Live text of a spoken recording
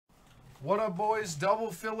What up, boys?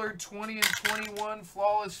 Double filler 20 and 21.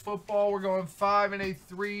 Flawless football. We're going 5 and a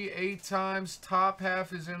 3, 8 times. Top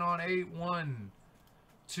half is in on 8. 1,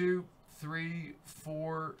 2, 3,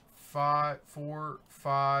 4, 5,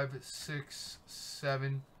 6,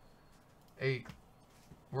 7, 8.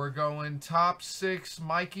 We're going top 6.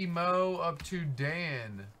 Mikey Mo up to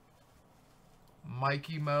Dan.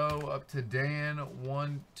 Mikey Mo up to Dan.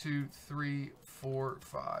 1, 2, 3, 4,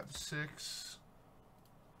 5, 6.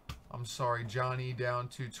 I'm sorry, Johnny down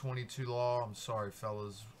to 22 Law. I'm sorry,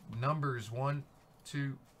 fellas. Numbers 1,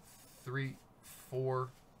 2, 3, 4,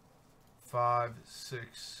 5,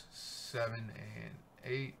 6, 7, and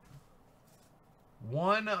 8.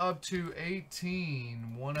 1 up to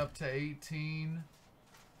 18. 1 up to 18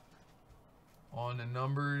 on the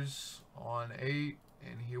numbers on 8.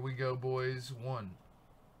 And here we go, boys. 1,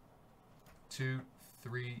 2,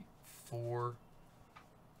 3, 4,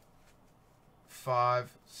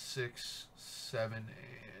 5, 6, 7, and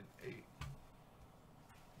 8.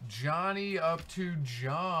 Johnny up to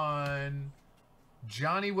John.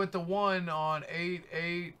 Johnny with the 1 on 8,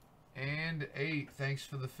 8, and 8. Thanks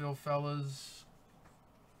for the fill, fellas.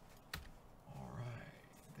 All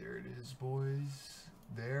right. There it is, boys.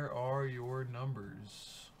 There are your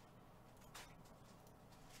numbers.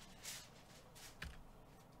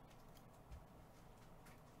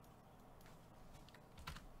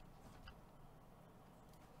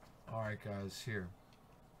 All right, guys, here.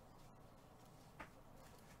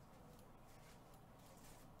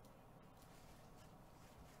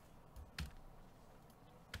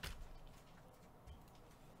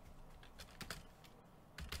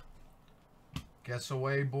 Guess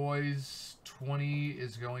away, boys. 20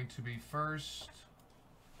 is going to be first.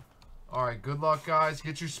 All right, good luck, guys.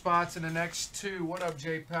 Get your spots in the next 2. What up,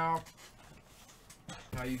 J-Pal?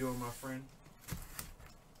 How you doing, my friend?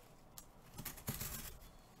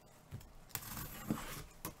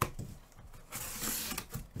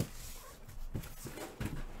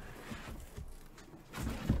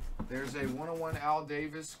 There's a 101 Al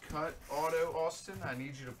Davis cut auto, Austin. I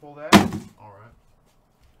need you to pull that. All right.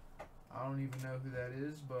 I don't even know who that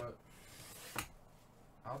is, but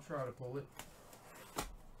I'll try to pull it.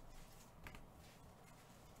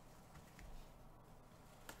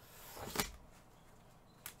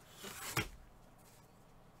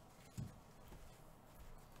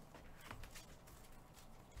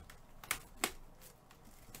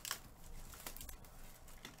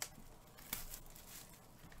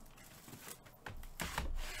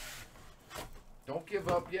 Don't give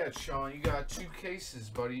up yet, Sean. You got 2 cases,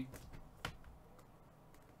 buddy.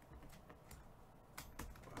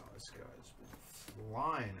 Wow, this guy's been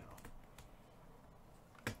flying out.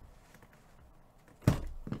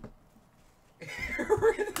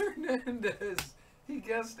 Aaron Hernandez. He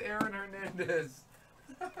guessed Aaron Hernandez.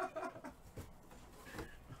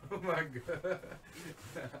 Oh, my God.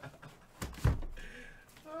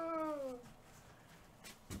 Oh.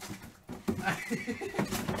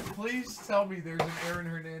 Please tell me there's an Aaron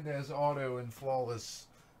Hernandez auto in Flawless,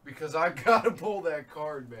 because I gotta pull that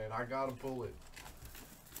card, man. I gotta pull it.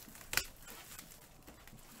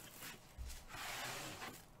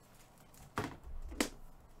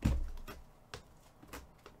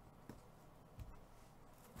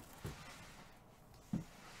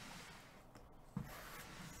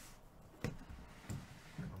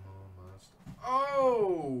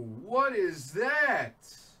 Oh, what is that?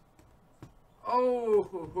 Oh,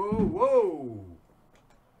 whoa, whoa.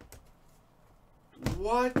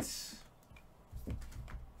 What?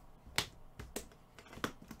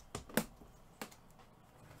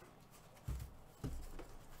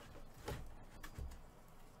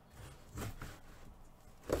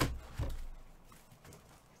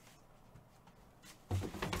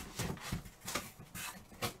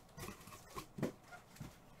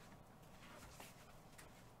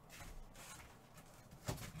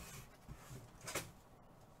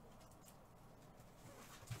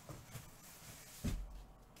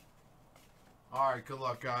 All right, good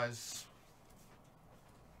luck, guys.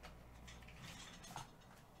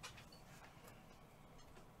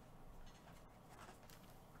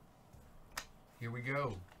 Here we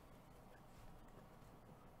go.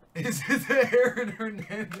 Is it the Aaron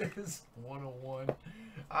Hernandez 101?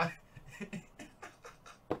 I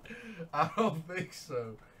don't think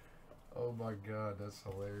so. Oh my God, that's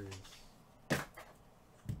hilarious.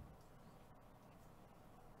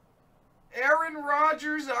 Aaron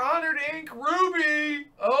Rodgers, Honored Ink Ruby.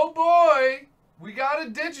 Oh boy. We got a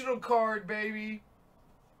digital card, baby.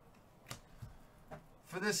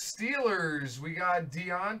 For the Steelers, we got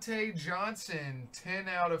Deontay Johnson, 10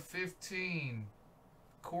 out of 15.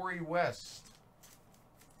 Corey West.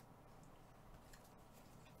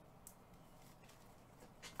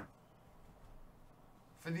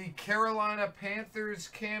 For the Carolina Panthers,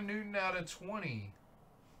 Cam Newton out of 20.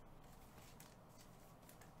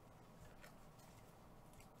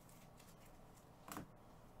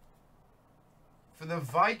 For the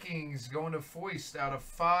Vikings, going to Foist out of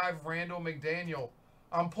 5, Randall McDaniel.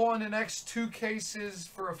 I'm pulling the next 2 cases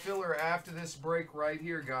for a filler after this break right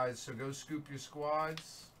here, guys. So go scoop your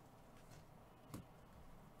squads.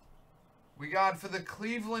 We got for the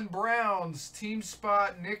Cleveland Browns, team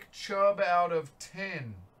spot, Nick Chubb out of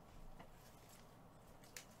 10.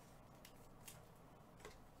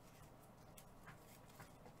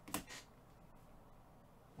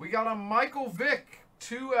 We got a Michael Vick.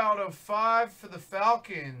 2 out of 5 for the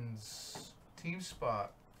Falcons. Team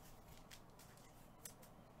spot.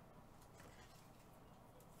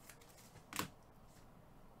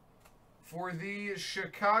 For the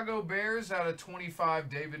Chicago Bears, out of 25,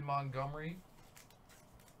 David Montgomery.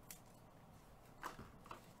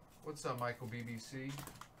 What's up, Michael BBC?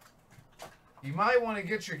 You might want to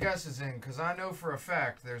get your guesses in, because I know for a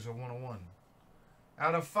fact there's a 101.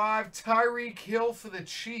 Out of 5, Tyreek Hill for the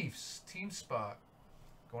Chiefs. Team spot.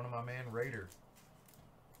 Going to my man Raider.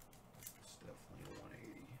 It's definitely a 180.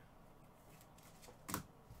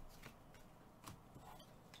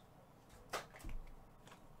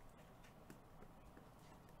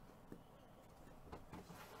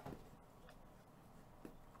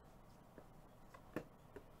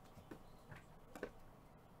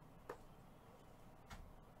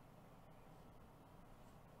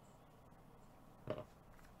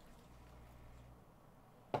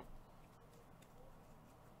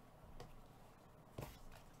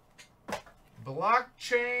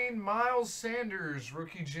 Blockchain Miles Sanders,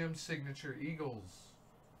 rookie gem signature, Eagles.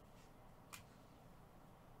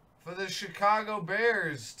 For the Chicago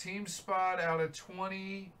Bears, team spot out of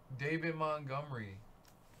 20, David Montgomery.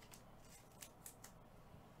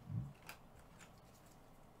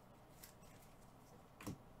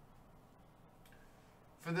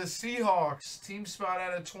 For the Seahawks, team spot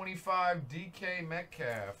out of 25, DK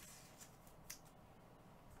Metcalf.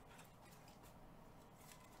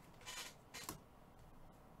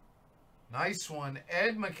 Nice one.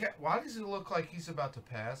 Ed McCa... Why does it look like he's about to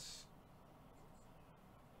pass?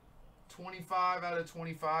 25 out of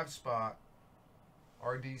 25 spot.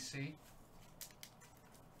 RDC.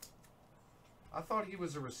 I thought he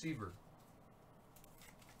was a receiver.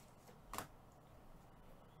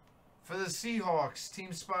 For the Seahawks,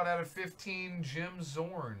 team spot out of 15, Jim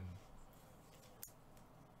Zorn.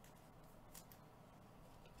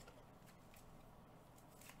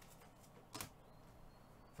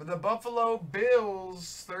 For the Buffalo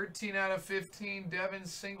Bills, 13 out of 15, Devin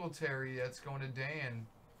Singletary. That's going to Dan.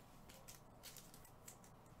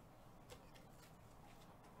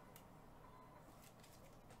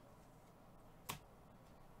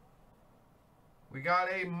 We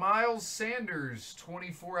got a Miles Sanders,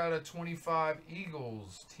 24 out of 25,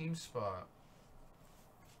 Eagles, team spot.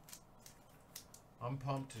 I'm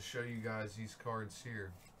pumped to show you guys these cards here.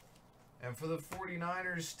 And for the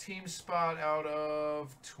 49ers, team spot out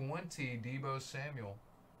of 20, Deebo Samuel.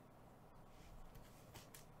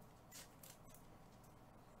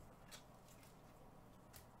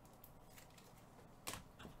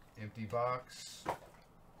 Empty box.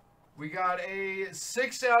 We got a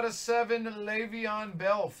 6 out of 7, Le'Veon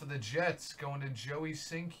Bell for the Jets, going to Joey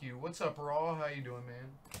Sinkhu. What's up, Raw? How you doing,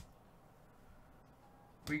 man?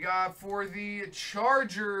 We got for the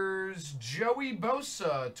Chargers, Joey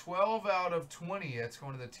Bosa, 12 out of 20. That's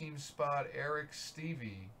going to the team spot, Eric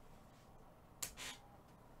Stevie.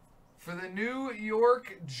 For the New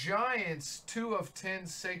York Giants, 2 of 10,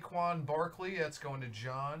 Saquon Barkley. That's going to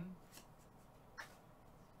John.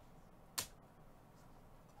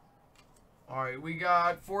 All right, we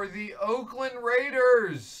got for the Oakland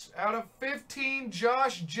Raiders, out of 15,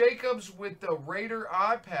 Josh Jacobs with the Raider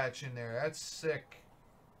eye patch in there. That's sick.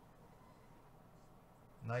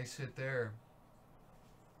 Nice hit there.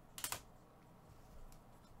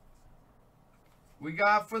 We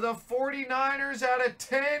got for the 49ers, out of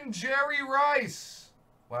 10, Jerry Rice.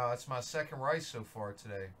 Wow, that's my second Rice so far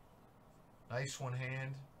today. Nice one,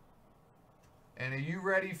 hand. And are you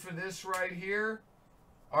ready for this right here?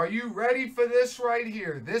 Are you ready for this right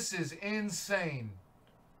here? This is insane.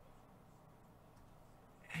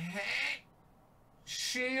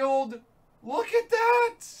 Shield. Look at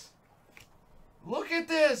that. Look at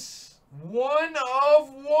this. 1 of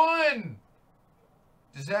 1.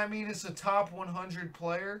 Does that mean it's a top 100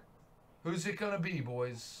 player? Who's it going to be,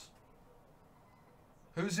 boys?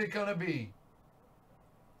 Who's it going to be?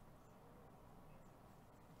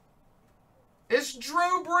 It's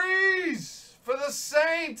Drew Brees for the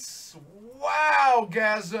Saints. Wow,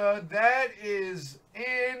 Gaza. That is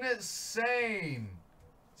Insane.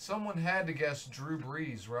 Someone had to guess Drew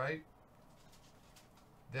Brees, right?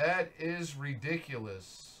 That is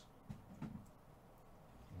ridiculous.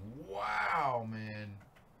 Wow, man.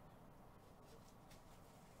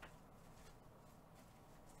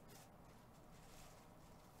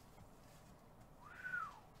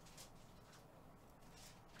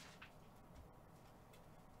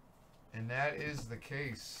 And that is the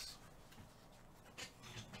case.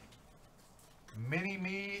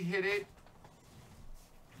 Mini-Me hit it.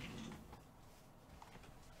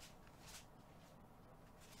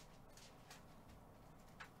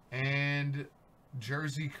 And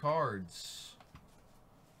Jersey Cards.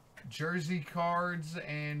 Jersey Cards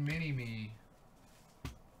and Mini-Me.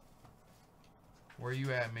 Where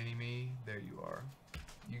you at, Mini-Me? There you are.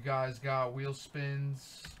 You guys got wheel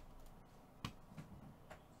spins.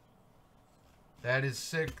 That is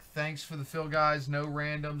sick. Thanks for the fill, guys. No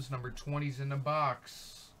randoms. Number 20's in the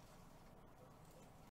box.